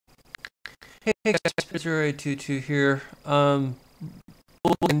Hey guys, Pizza22 here. We'll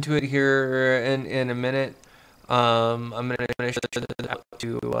get into it here in a minute. I'm gonna share this out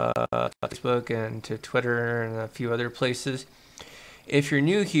to Facebook and to Twitter and a few other places. If you're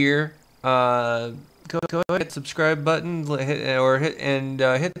new here, go ahead, hit subscribe button, hit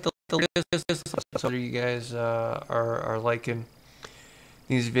the list so you guys are liking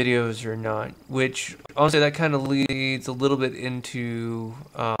these videos or not, which honestly that kind of leads a little bit into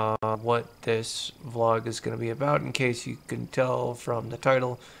what this vlog is going to be about, in case you can tell from the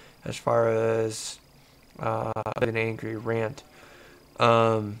title, as far as an angry rant.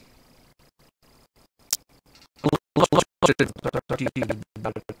 And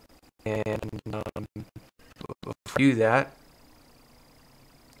before you do that,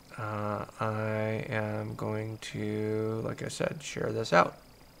 I am going to, like I said, share this out.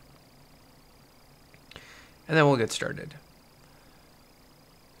 And then we'll get started.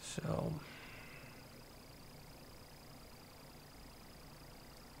 So...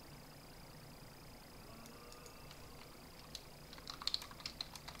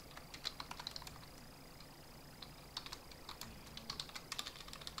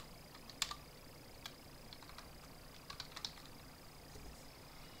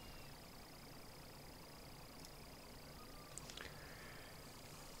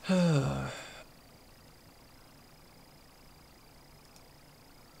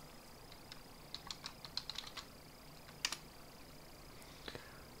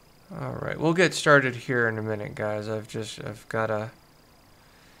 Alright, we'll get started here in a minute, guys. I've gotta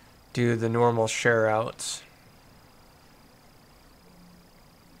do the normal share outs.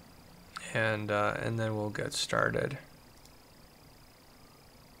 And then we'll get started.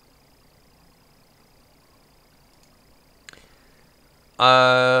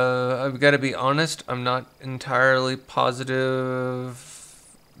 I've got to be honest, I'm not entirely positive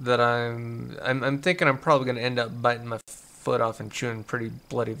that I'm thinking I'm probably going to end up biting my foot off and chewing pretty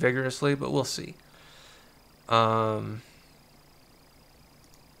bloody vigorously, but we'll see. But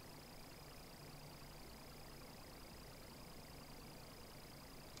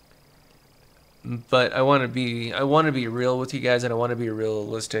I want to be real with you guys, and I want to be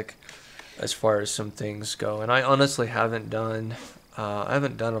realistic as far as some things go. And I honestly haven't done a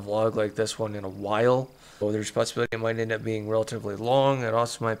vlog like this one in a while. So there's a possibility it might end up being relatively long. It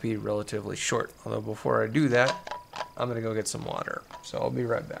also might be relatively short. Although before I do that, I'm gonna go get some water. So I'll be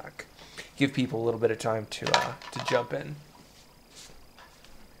right back. Give people a little bit of time to jump in.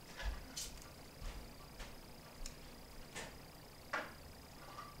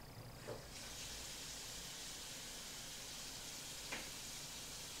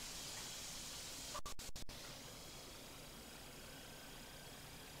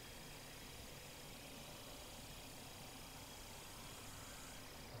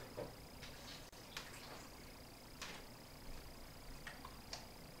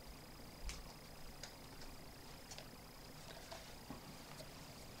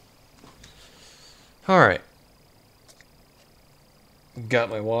 All right, got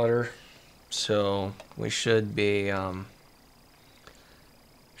my water, so we should be good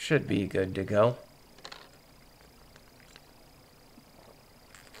to go.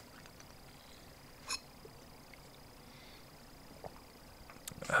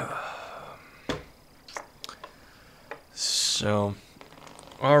 So,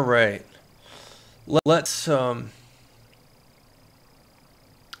 all right, let's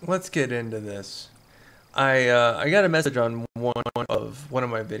get into this. I got a message on one of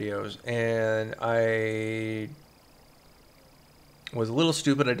my videos, and I was a little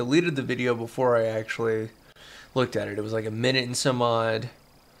stupid. I deleted the video before I actually looked at it. It was like a minute and some odd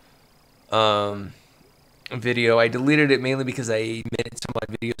video. I deleted it mainly because I minute some odd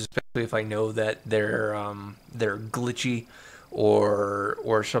videos, especially if I know that they're glitchy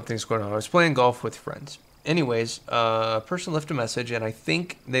or something's going on. I was playing golf with friends. Anyways, a person left a message, and I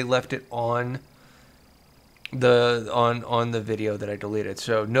think they left it on the video that I deleted.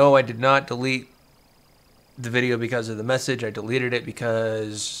 So no, I did not delete the video because of the message. I deleted it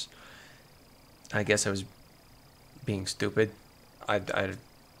because I guess I was being stupid.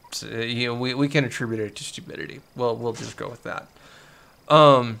 You know, we can attribute it to stupidity. Well, we'll just go with that.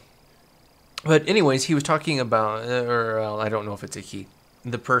 But anyways, he was talking about, or I don't know if it's a he.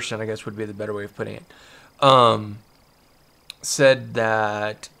 The person, I guess, would be the better way of putting it. Said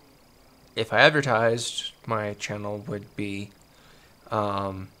that if I advertised, my channel would be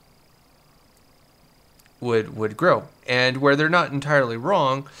would grow. And where they're not entirely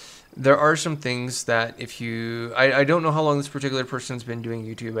wrong, there are some things that if you... I don't know how long this particular person's been doing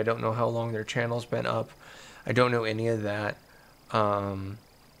YouTube. I don't know how long their channel's been up. I don't know any of that.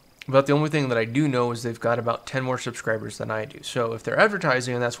 But the only thing that I do know is they've got about 10 more subscribers than I do. So if they're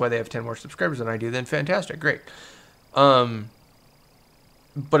advertising and that's why they have 10 more subscribers than I do, then fantastic, great. But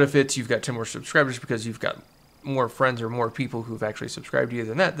if it's you've got 10 more subscribers because you've got more friends or more people who've actually subscribed to you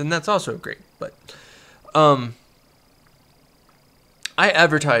than that, then that's also great. But I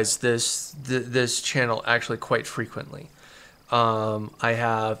advertise this channel actually quite frequently. I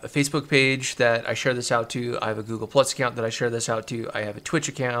have a Facebook page that I share this out to. I have a Google Plus account that I share this out to. I have a Twitch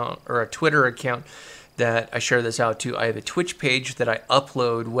account or a Twitter account that I share this out to. I have a Twitch page that I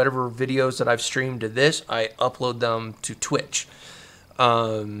upload whatever videos that I've streamed to this. I upload them to Twitch.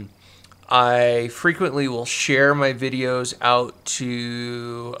 I frequently will share my videos out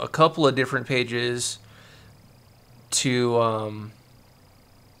to a couple of different pages to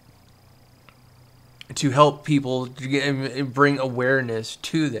help people to get, and bring awareness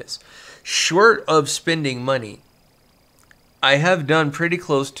to this. Short of spending money, I have done pretty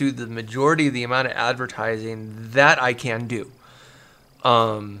close to the majority of the amount of advertising that I can do.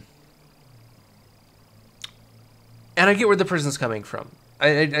 And I get where the person's coming from.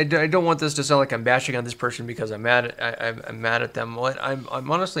 I don't want this to sound like I'm bashing on this person because I'm mad at them. What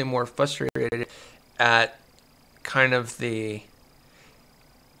I'm honestly more frustrated at kind of the,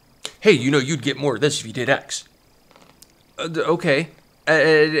 hey, you know, you'd get more of this if you did X. Okay,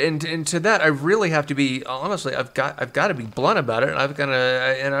 and to that I really have to be honestly. I've got to be blunt about it, and I've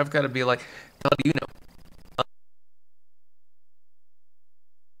got to be like, how do you know?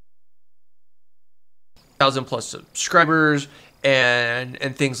 1,000 plus subscribers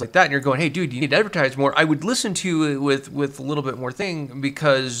and things like that, and you're going, hey, dude, you need to advertise more. I would listen to you with a little bit more thing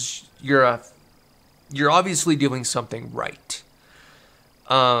because you're obviously doing something right.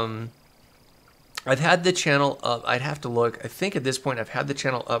 I've had the channel up. I'd have to look. I think at this point I've had the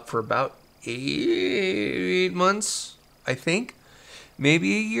channel up for about 8 months. I think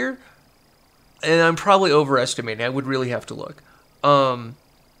maybe a year, and I'm probably overestimating. I would really have to look.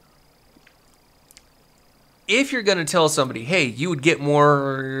 If you're going to tell somebody, hey, you would get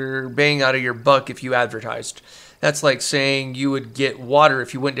more bang out of your buck if you advertised, that's like saying you would get water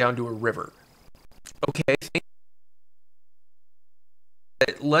if you went down to a river. Okay,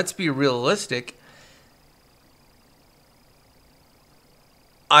 let's be realistic.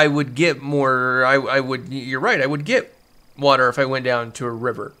 I would get more, I would, you're right, I would get water if I went down to a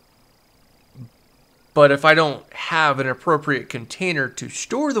river. But if I don't have an appropriate container to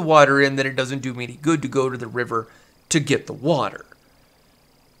store the water in, then it doesn't do me any good to go to the river to get the water.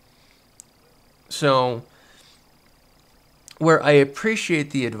 So, where I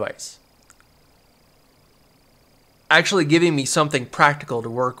appreciate the advice, actually giving me something practical to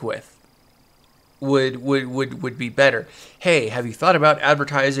work with would be better. Hey, have you thought about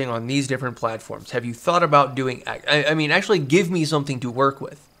advertising on these different platforms? Have you thought about doing, I mean, actually give me something to work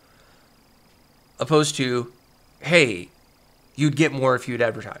with. Opposed to, hey, you'd get more if you'd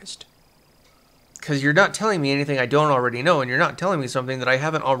advertised. Because you're not telling me anything I don't already know, and you're not telling me something that I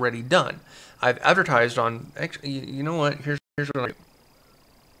haven't already done. I've advertised on, actually, you know what, here's what I do.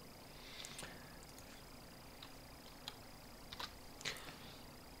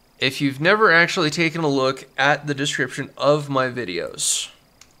 If you've never actually taken a look at the description of my videos,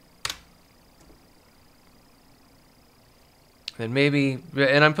 then maybe,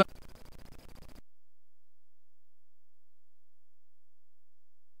 and I'm putting,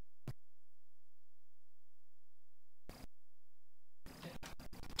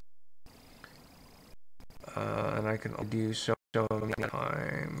 and I can do so many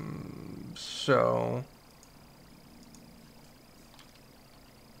times. So,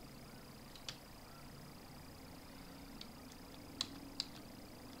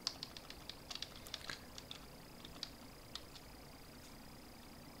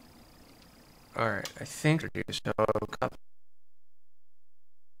 all right, I think so.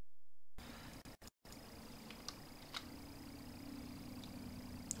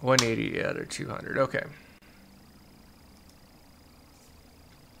 180 out of 200. Okay.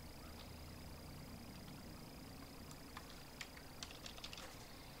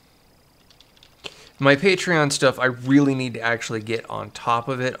 My Patreon stuff, I really need to actually get on top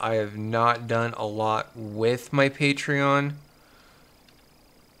of it. I have not done a lot with my Patreon.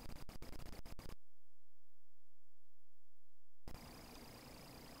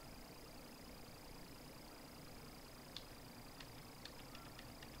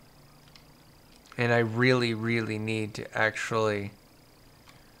 And I really, really need to actually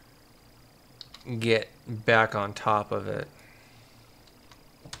get back on top of it.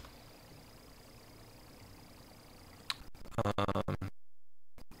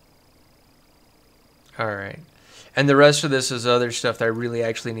 All right. And the rest of this is other stuff that I really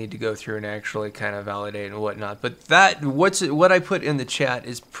actually need to go through and actually kind of validate and whatnot. But what I put in the chat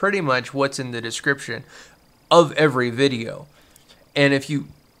is pretty much what's in the description of every video. And if you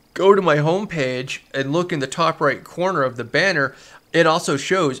go to my homepage and look in the top right corner of the banner, it also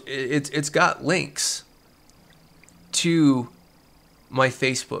shows it's got links to my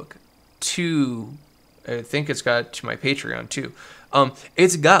Facebook, to I think it's got to my Patreon too.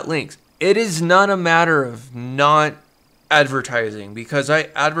 It's got links. It is not a matter of not advertising, because I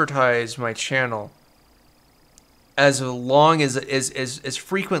advertise my channel as long as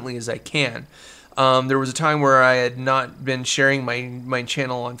frequently as I can. There was a time where I had not been sharing my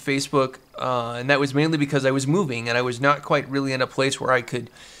channel on Facebook, and that was mainly because I was moving and I was not quite really in a place where I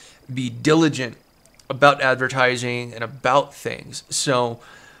could be diligent about advertising and about things. So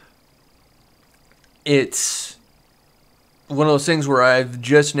it's one of those things where I've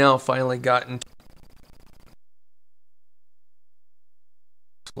just now finally gotten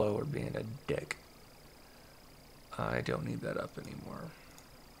slow or being a dick. I don't need that up anymore.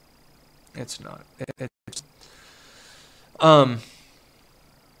 It's not. It's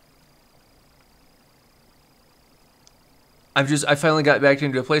I finally got back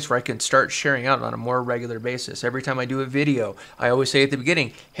into a place where I can start sharing out on a more regular basis. Every time I do a video, I always say at the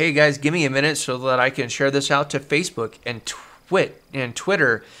beginning, "Hey guys, give me a minute so that I can share this out to Facebook and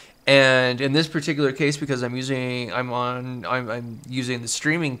Twitter." And in this particular case, because I'm using the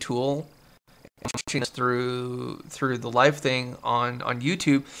streaming tool, watching this through the live thing on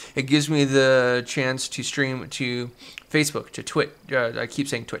YouTube, it gives me the chance to stream to Facebook, to Twitch. I keep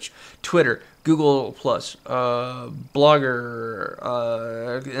saying Twitch, Twitter, Google Plus, Blogger,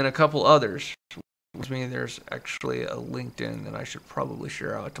 and a couple others. Which means there's actually a LinkedIn that I should probably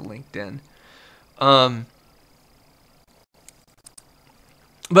share out to LinkedIn.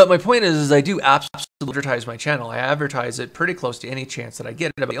 But my point is I do absolutely advertise my channel. I advertise it pretty close to any chance that I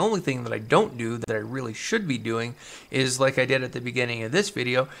get. But the only thing that I don't do that I really should be doing is, like I did at the beginning of this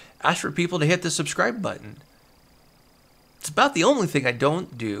video, ask for people to hit the subscribe button. It's about the only thing I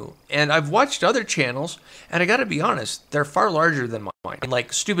don't do. And I've watched other channels, and I gotta be honest, they're far larger than mine.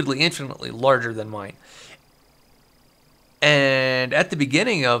 Like, stupidly, infinitely larger than mine. And at the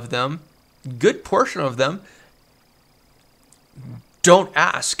beginning of them, good portion of them don't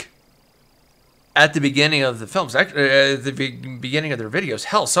ask at the beginning of the films, at the beginning of their videos.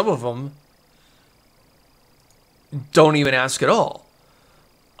 Hell, some of them don't even ask at all.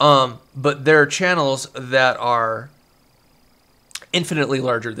 But there are channels that are infinitely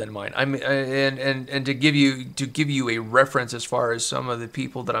larger than mine. And to give you a reference as far as some of the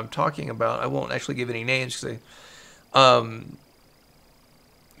people that I'm talking about, I won't actually give any names because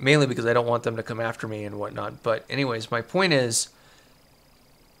mainly because I don't want them to come after me and whatnot. But anyways, my point is,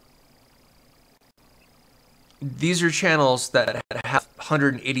 these are channels that have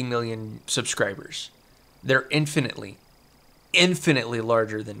 180 million subscribers. They're infinitely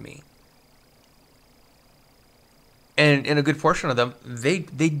larger than me. And in a good portion of them, they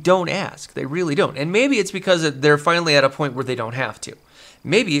don't ask. They really don't. And maybe it's because they're finally at a point where they don't have to.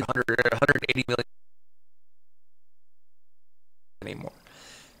 Maybe 180 million anymore.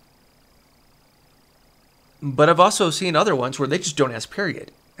 But I've also seen other ones where they just don't ask,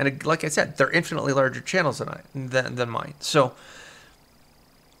 period. And like I said, they're infinitely larger channels than mine. So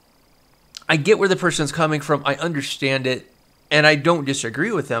I get where the person's coming from. I understand it. And I don't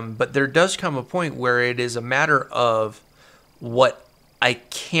disagree with them. But there does come a point where it is a matter of what I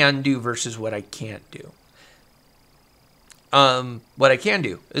can do versus what I can't do. What I can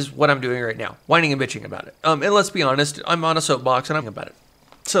do is what I'm doing right now. Whining and bitching about it. And let's be honest. I'm on a soapbox and I'm about it.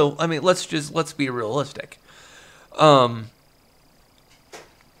 So, I mean, let's be realistic.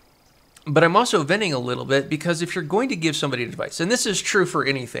 But I'm also venting a little bit because if you're going to give somebody advice, and this is true for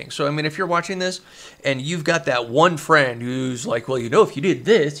anything. So, I mean, if you're watching this and you've got that one friend who's like, well, you know, if you did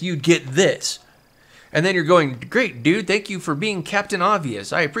this, you'd get this. And then you're going, great, dude, thank you for being Captain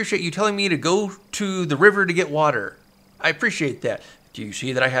Obvious. I appreciate you telling me to go to the river to get water. I appreciate that. Do you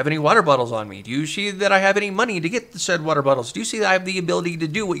see that I have any water bottles on me? Do you see that I have any money to get the said water bottles? Do you see that I have the ability to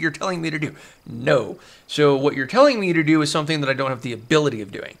do what you're telling me to do? No. So what you're telling me to do is something that I don't have the ability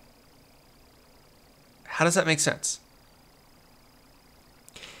of doing. How does that make sense?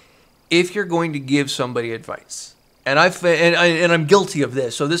 If you're going to give somebody advice, and I'm guilty of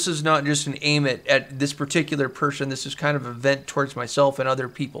this, so this is not just an aim at this particular person. This is kind of a vent towards myself and other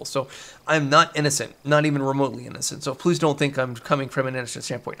people. So I'm not innocent, not even remotely innocent. So please don't think I'm coming from an innocent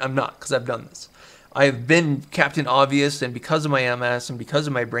standpoint. I'm not, because I've done this. I've been Captain Obvious, and because of my MS and because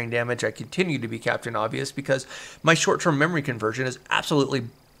of my brain damage, I continue to be Captain Obvious because my short-term memory conversion is absolutely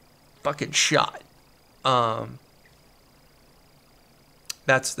fucking shot.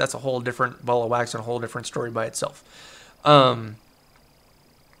 That's a whole different ball of wax and a whole different story by itself. Um,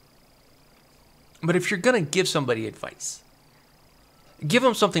 but if you're gonna give somebody advice, give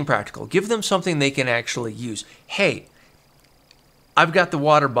them something practical. Give them something they can actually use. Hey, I've got the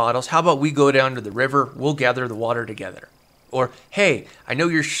water bottles. How about we go down to the river? We'll gather the water together. Or, hey, I know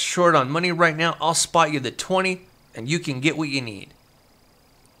you're short on money right now. I'll spot you the 20 and you can get what you need.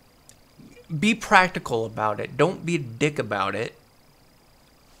 Be practical about it. Don't be a dick about it.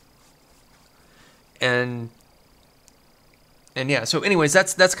 And yeah, so anyways,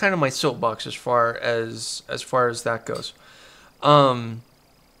 that's kind of my soapbox as far as that goes. So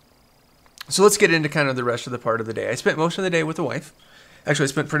let's get into kind of the rest of the part of the day. I spent most of the day with the wife. Actually, I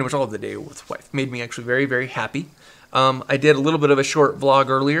spent pretty much all of the day with the wife. Made me actually very, very happy. I did a little bit of a short vlog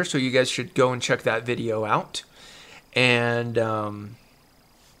earlier, so you guys should go and check that video out. And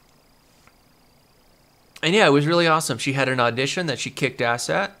yeah, it was really awesome. She had an audition that she kicked ass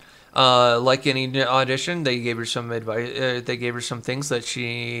at. Like any audition, they gave her some advice. They gave her some things that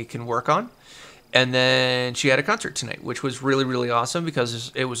she can work on. And then she had a concert tonight, which was really, really awesome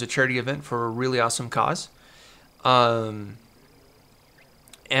because it was a charity event for a really awesome cause. And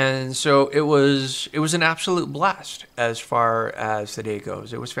so it was an absolute blast as far as the day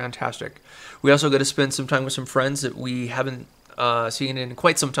goes. It was fantastic. We also got to spend some time with some friends that we haven't seen in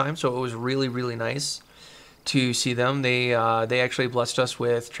quite some time, so it was really, really nice to see them. They actually blessed us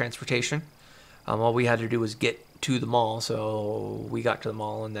with transportation. All we had to do was get to the mall, so we got to the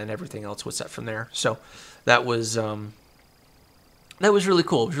mall, and then everything else was set from there. So that was really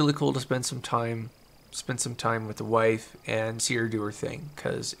cool. It was really cool to spend some time with the wife and see her do her thing,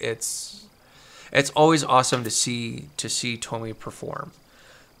 because it's always awesome to see Tomi perform.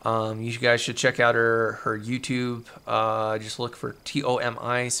 You guys should check out her YouTube. Just look for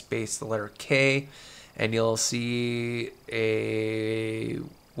TOMI space the letter K, and you'll see a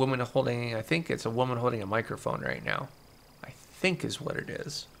woman holding, I think it's a woman holding a microphone right now. I think is what it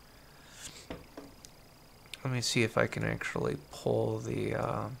is. Let me see if I can actually pull the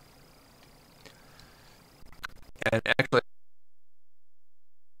and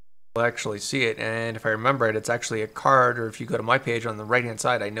actually see it. And if I remember it, it's actually a card, or if you go to my page on the right hand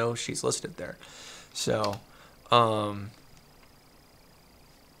side, I know she's listed there. So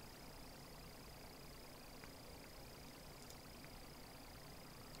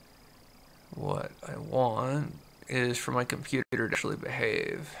what I want is for my computer to actually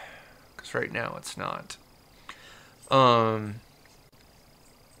behave, because right now it's not. Come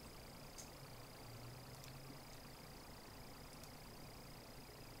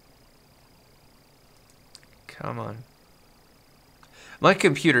on. My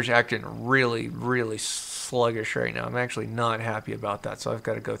computer's acting really, really sluggish right now. I'm actually not happy about that, so I've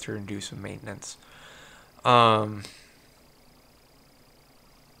got to go through and do some maintenance.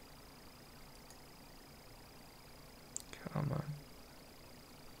 Come on.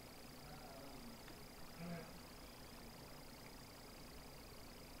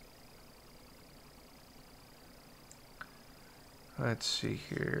 Let's see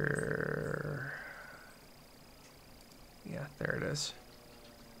here. Yeah, there it is.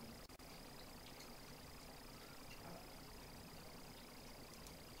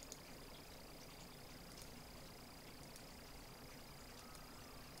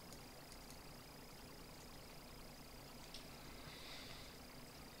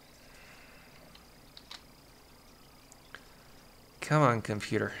 Come on,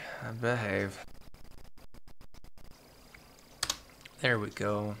 computer. Behave. There we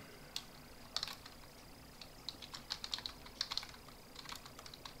go.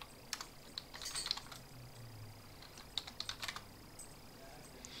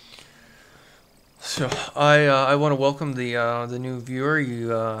 So I want to welcome the new viewer.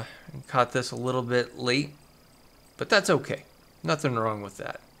 You caught this a little bit late, but that's okay. Nothing wrong with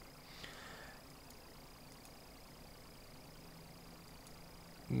that.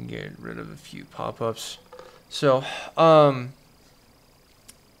 Get rid of a few pop-ups. So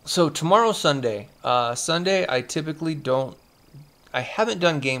so tomorrow, Sunday. Sunday, I typically don't. I haven't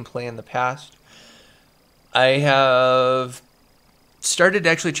done gameplay in the past. I have started to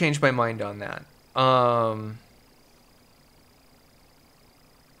actually change my mind on that.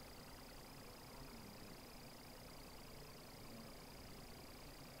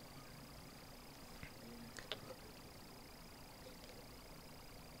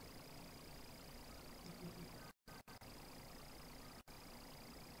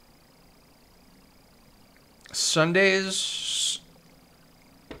 Sundays.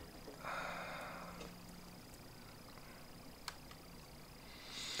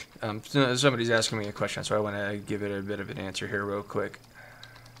 Somebody's asking me a question, so I want to give it a bit of an answer here real quick.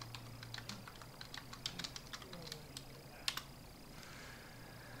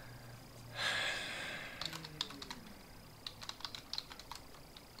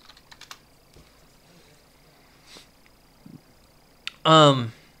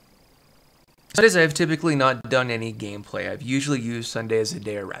 Um, Sundays I have typically not done any gameplay. I've usually used Sunday as a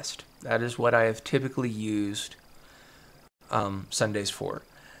day of rest. That is what I have typically used Sundays for.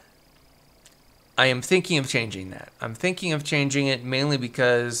 I am thinking of changing that. I'm thinking of changing it mainly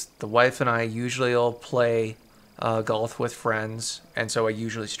because the wife and I usually all play golf with friends, and so I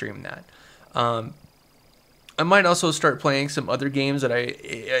usually stream that. Um, I might also start playing some other games that I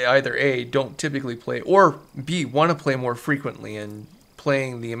either A, don't typically play, or B, want to play more frequently, and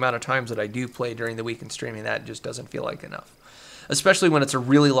playing the amount of times that I do play during the week and streaming that just doesn't feel like enough. Especially when it's a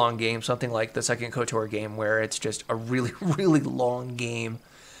really long game, something like the second KOTOR game, where it's just a really, really long game,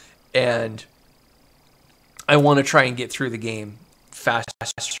 and I want to try and get through the game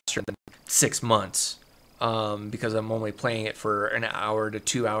faster than 6 months, because I'm only playing it for an hour to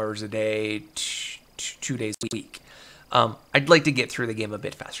 2 hours a day, 2 days a week. I'd like to get through the game a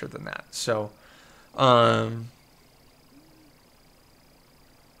bit faster than that. So, I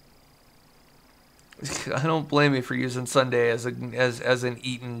don't blame you for using Sunday as an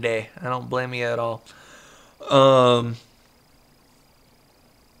eating day. I don't blame you at all. Um,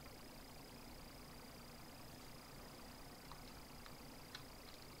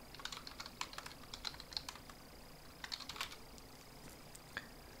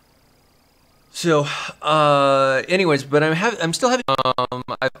 So, anyways, but I'm still having,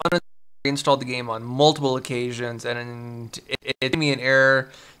 I've uninstalled the game on multiple occasions, and it gave me an error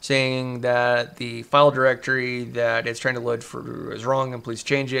saying that the file directory that it's trying to load for is wrong, and please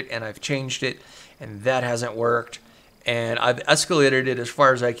change it, and I've changed it, and that hasn't worked, and I've escalated it as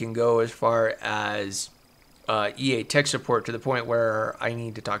far as I can go, as far as EA tech support, to the point where I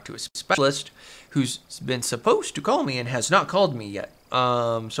need to talk to a specialist who's been supposed to call me and has not called me yet.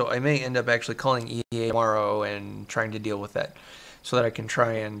 So I may end up actually calling EA tomorrow and trying to deal with that, so that I can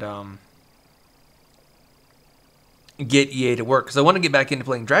try and get EA to work. Because I want to get back into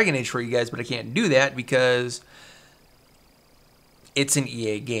playing Dragon Age for you guys, but I can't do that because it's an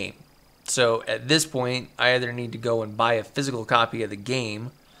EA game. So at this point, I either need to go and buy a physical copy of the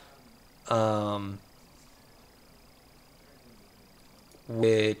game,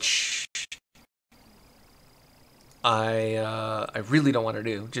 which I really don't want to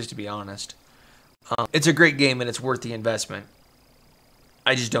do, just to be honest. It's a great game and it's worth the investment.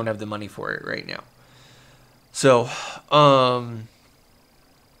 I just don't have the money for it right now. So, but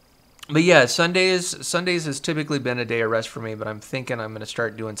yeah, Sundays has typically been a day of rest for me, but I'm thinking I'm going to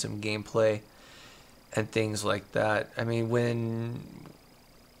start doing some gameplay and things like that. I mean, when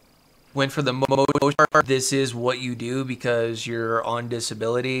for the most part, this is what you do because you're on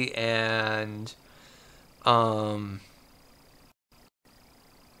disability, and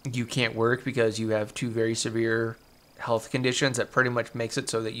you can't work because you have two very severe health conditions that pretty much makes it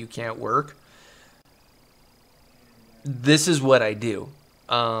so that you can't work. This is what I do.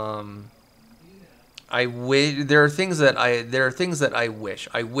 I wish there are things that I wish.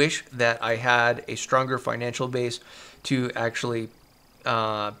 I wish that I had a stronger financial base to actually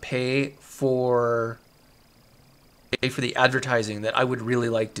pay for the advertising that I would really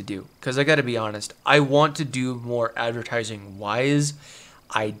like to do. Because I got to be honest, I want to do more advertising wise.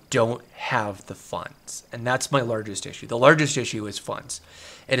 I don't have the funds, and that's my largest issue. The largest issue is funds.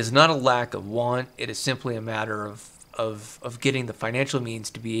 It is not a lack of want. It is simply a matter of getting the financial means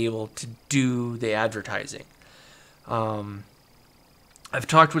to be able to do the advertising. I've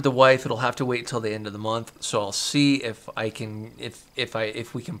talked with the wife. It'll have to wait until the end of the month, so I'll see if I can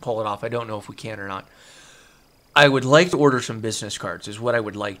if we can pull it off. I don't know if we can or not. I would like to order some business cards, is what I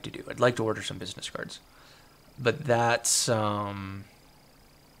would like to do. I'd like to order some business cards, but that's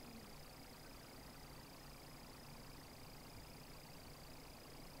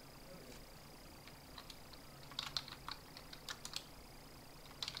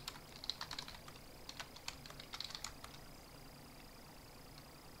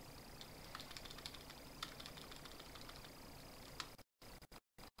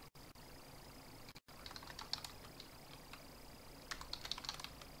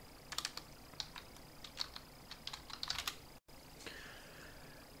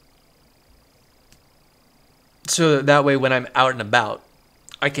so that way when I'm out and about,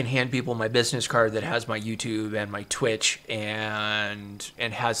 I can hand people my business card that has my YouTube and my Twitch and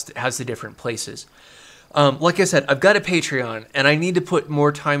has the different places. Like I said, I've got a Patreon, and I need to put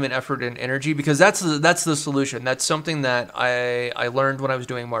more time and effort and energy, because that's the solution. That's something that I learned when I was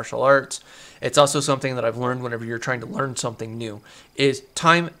doing martial arts. It's also something that I've learned whenever you're trying to learn something new, is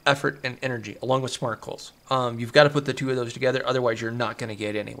time, effort, and energy, along with SMART goals. You've got to put the two of those together, otherwise you're not going to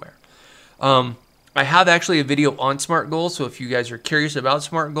get anywhere. I have actually a video on SMART goals, so if you guys are curious about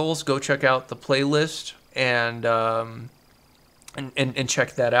SMART goals, go check out the playlist, and and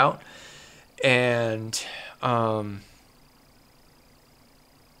check that out. And and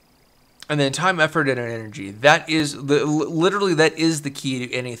then time, effort, and energy. That is literally that is the key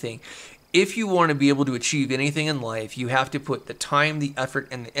to anything. If you want to be able to achieve anything in life, you have to put the time, the effort,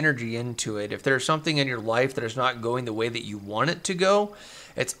 and the energy into it. If there's something in your life that is not going the way that you want it to go,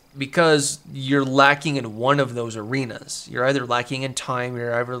 it's because you're lacking in one of those arenas. You're either lacking in time,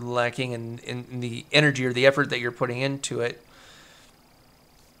 you're either lacking in the energy or the effort that you're putting into it,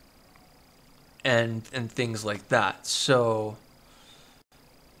 and things like that. So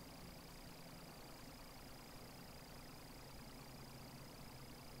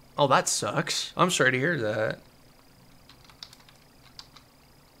oh, that sucks. I'm sorry to hear that.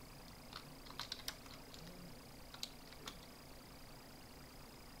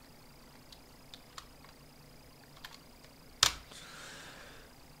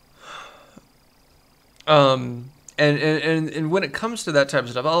 And when it comes to that type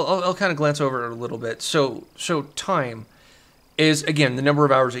of stuff, I'll kind of glance over it a little bit. So time is, again, the number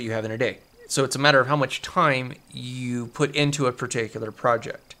of hours that you have in a day. So it's a matter of how much time you put into a particular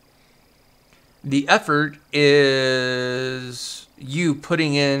project. The effort is you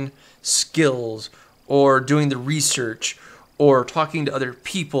putting in skills or doing the research or talking to other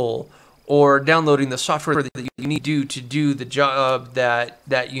people or downloading the software that you need to do the job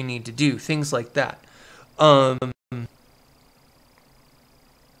that you need to do, things like that. Um,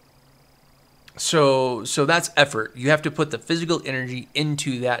 so that's effort. You have to put the physical energy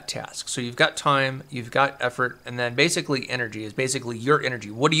into that task. So you've got time, you've got effort, and then basically energy is basically your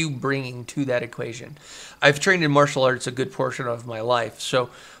energy. What are you bringing to that equation? I've trained in martial arts a good portion of my life. So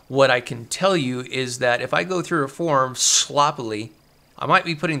what I can tell you is that if I go through a form sloppily, I might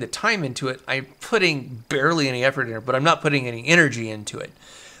be putting the time into it. I'm putting barely any effort in it, but I'm not putting any energy into it.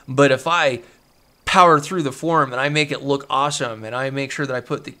 But if I power through the form and I make it look awesome and I make sure that I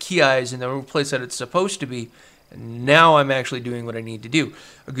put the key eyes in the place that it's supposed to be, now I'm actually doing what I need to do.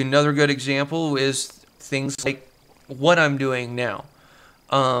 Another good example is things like what I'm doing now.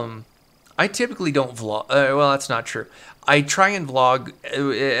 I typically don't vlog. Well, that's not true. I try and vlog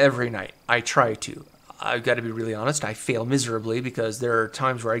every night. I try to. I've got to be really honest. I fail miserably because there are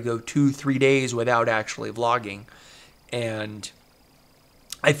times where I go 2-3 days without actually vlogging. And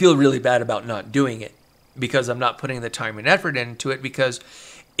I feel really bad about not doing it because I'm not putting the time and effort into it, because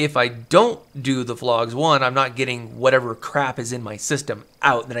if I don't do the vlogs, one, I'm not getting whatever crap is in my system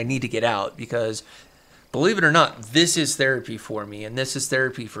out that I need to get out, because believe it or not, this is therapy for me, and this is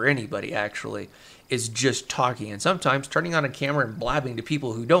therapy for anybody actually, is just talking. And sometimes turning on a camera and blabbing to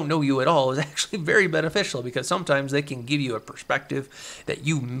people who don't know you at all is actually very beneficial, because sometimes they can give you a perspective that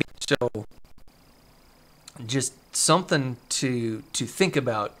you missed. So just something to think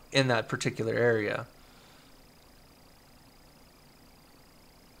about in that particular area.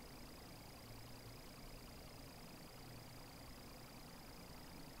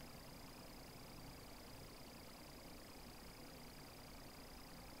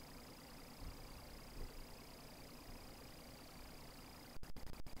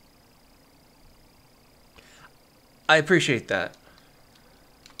 I appreciate that.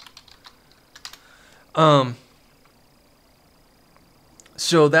 Um,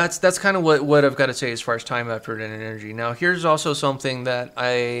 so that's kind of what I've got to say as far as time, effort, and energy. Now, here's also something that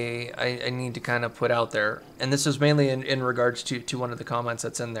I need to kind of put out there, and this is mainly in regards to one of the comments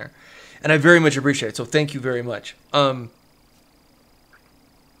that's in there, and I very much appreciate it. So thank you very much. Not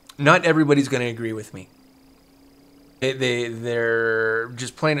everybody's going to agree with me. They're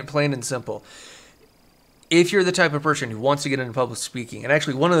just plain and simple. If you're the type of person who wants to get into public speaking, and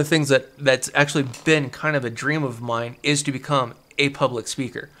actually one of the things that's actually been kind of a dream of mine is to become a public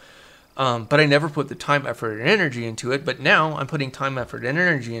speaker. But I never put the time, effort, and energy into it. But now I'm putting time, effort, and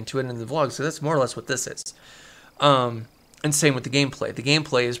energy into it in the vlog. So that's more or less what this is. And same with the gameplay. The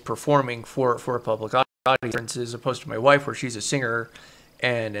gameplay is performing for a public audience, as opposed to my wife, where she's a singer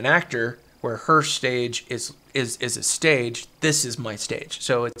and an actor, where her stage is a stage. This is my stage.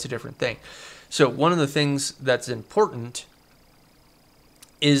 So it's a different thing. So one of the things that's important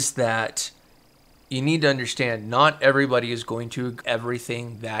is that you need to understand not everybody is going to agree with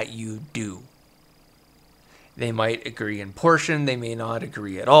everything that you do. They might agree in portion, they may not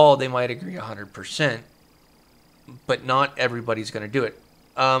agree at all, they might agree 100%, but not everybody's going to do it.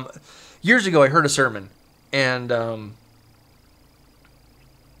 Years ago, I heard a sermon, and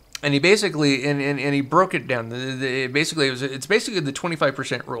he basically and he broke it down. It's basically the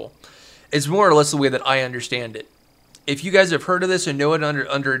 25% rule. It's more or less the way that I understand it. If you guys have heard of this and know it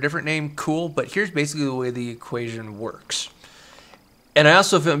under a different name, cool. But here's basically the way the equation works. And I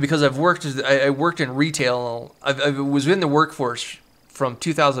also feel, because I worked in retail. I was in the workforce from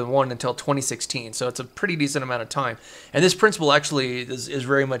 2001 until 2016, so it's a pretty decent amount of time. And this principle actually is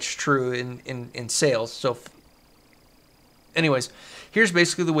very much true in sales. So, anyways, here's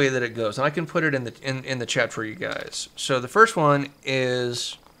basically the way that it goes, and I can put it in the chat for you guys. So the first one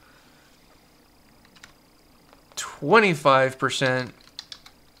is 25%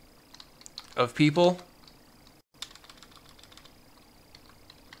 of people.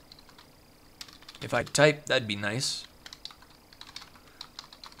 If I type, that'd be nice.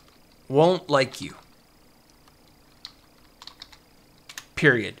 Won't like you.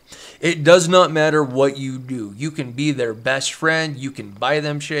 Period. It does not matter what you do. You can be their best friend. You can buy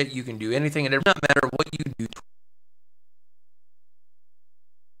them shit. You can do anything. It does not matter what you do.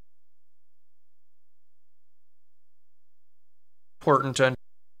 Important to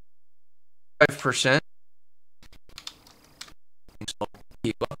 5%.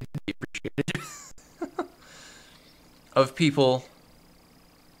 Of people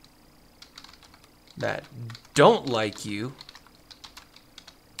that don't like you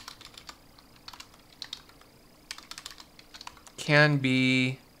can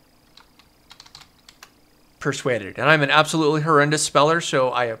be persuaded. And I'm an absolutely horrendous speller, so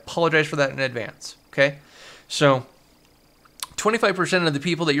I apologize for that in advance. Okay? So 25% of the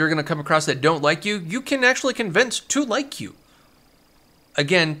people that you're going to come across that don't like you, you can actually convince to like you.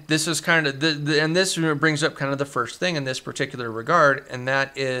 Again, this is kind of and this brings up kind of the first thing in this particular regard, and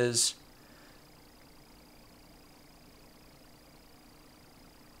that is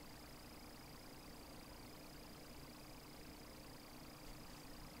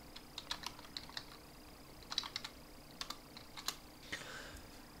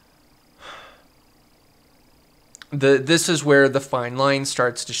this is where the fine line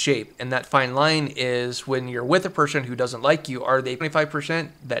starts to shape. And that fine line is when you're with a person who doesn't like you, are they 25%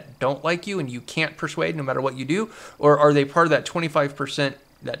 that don't like you and you can't persuade no matter what you do? Or are they part of that 25%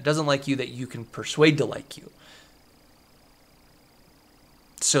 that doesn't like you that you can persuade to like you?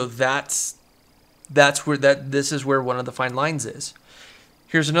 So this is where one of the fine lines is.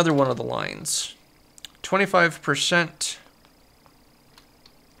 Here's another one of the lines. 25%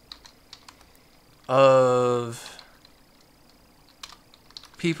 of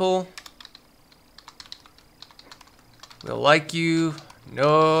people will like you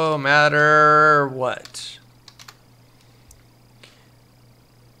no matter what.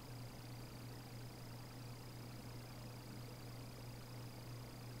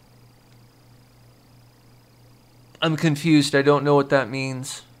 I'm confused. I don't know what that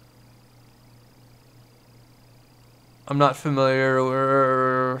means. I'm not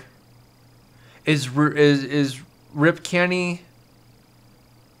familiar. Is Rip Canny?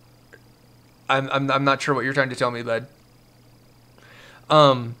 I'm not sure what you're trying to tell me, bud.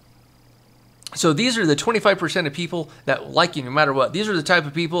 So these are the 25% of people that like you no matter what. These are the type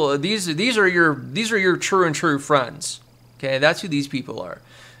of people. These are your true friends. Okay, that's who these people are.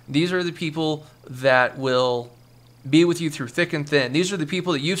 These are the people that will be with you through thick and thin. These are the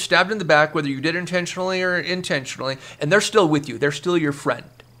people that you've stabbed in the back, whether you did intentionally or intentionally, and they're still with you. They're still your friend.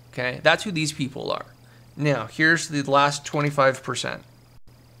 Okay, that's who these people are. Now, here's the last 25%.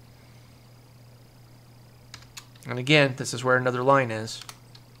 And again, this is where another line is.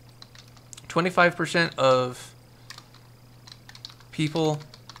 25% of people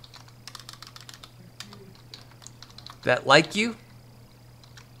that like you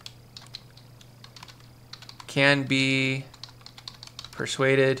can be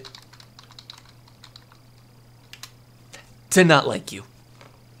persuaded to not like you.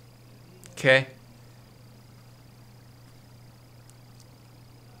 Okay?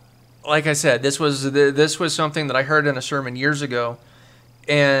 Like I said, this was something that I heard in a sermon years ago,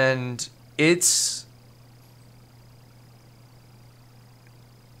 and it's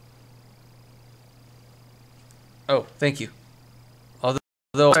thank you. Although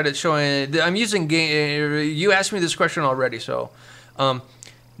I started showing, I'm using game. You asked me this question already, so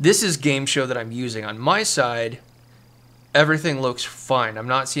this is game show that I'm using on my side. Everything looks fine. I'm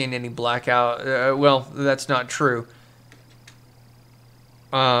not seeing any blackout. Well, that's not true.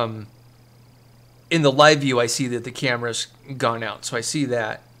 In the live view, I see that the camera's gone out, so I see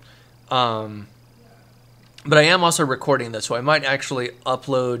that. But I am also recording this, so I might actually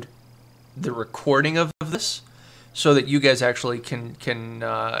upload the recording of this so that you guys actually can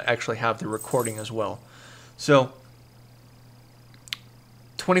actually have the recording as well. So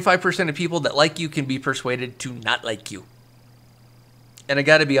 25% of people that like you can be persuaded to not like you. And I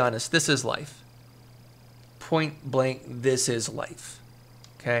got to be honest, this is life. Point blank, this is life.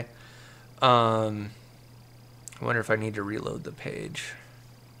 Okay? I wonder if I need to reload the page.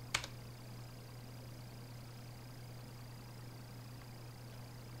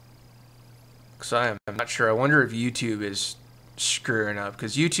 Because I'm not sure. I wonder if YouTube is screwing up.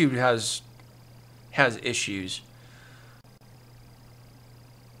 Because YouTube has issues.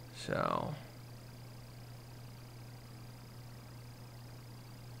 So...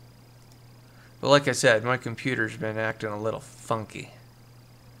 But like I said, my computer's been acting a little funky.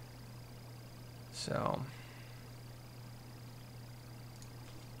 So...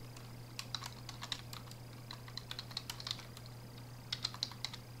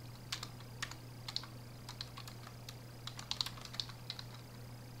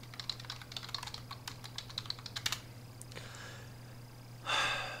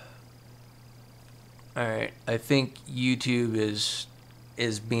 Alright, I think YouTube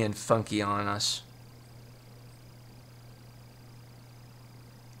is being funky on us.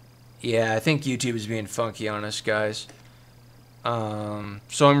 Yeah, I think YouTube is being funky on us, guys. So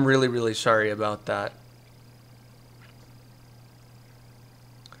I'm really, really sorry about that.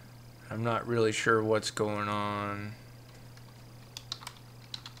 I'm not really sure what's going on.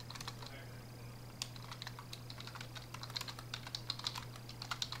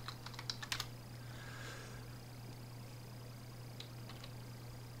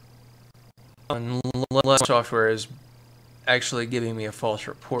 Unless software is actually giving me a false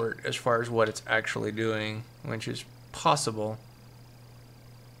report as far as what it's actually doing, which is possible.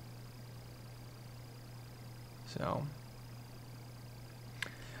 So,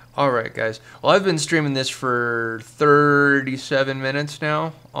 alright guys, well, I've been streaming this for 37 minutes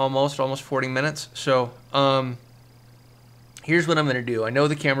now, almost 40 minutes. So here's what I'm gonna do. I know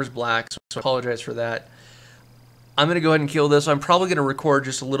the camera's black, so I apologize for that. I'm going to go ahead and kill this. I'm probably going to record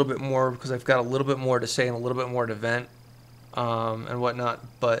just a little bit more because I've got a little bit more to say and a little bit more to vent and whatnot.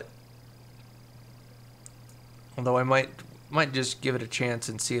 But although I might just give it a chance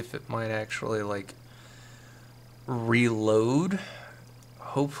and see if it might actually like reload.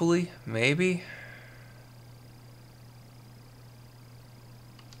 Hopefully, maybe.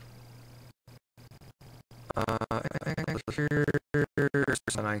 Here's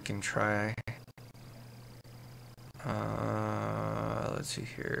something I can try. Let's see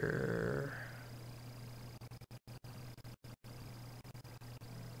here.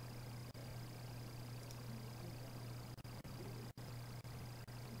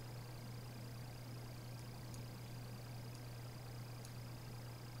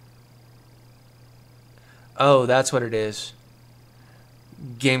 Oh, that's what it is.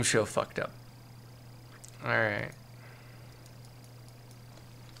 Game show fucked up. Alright.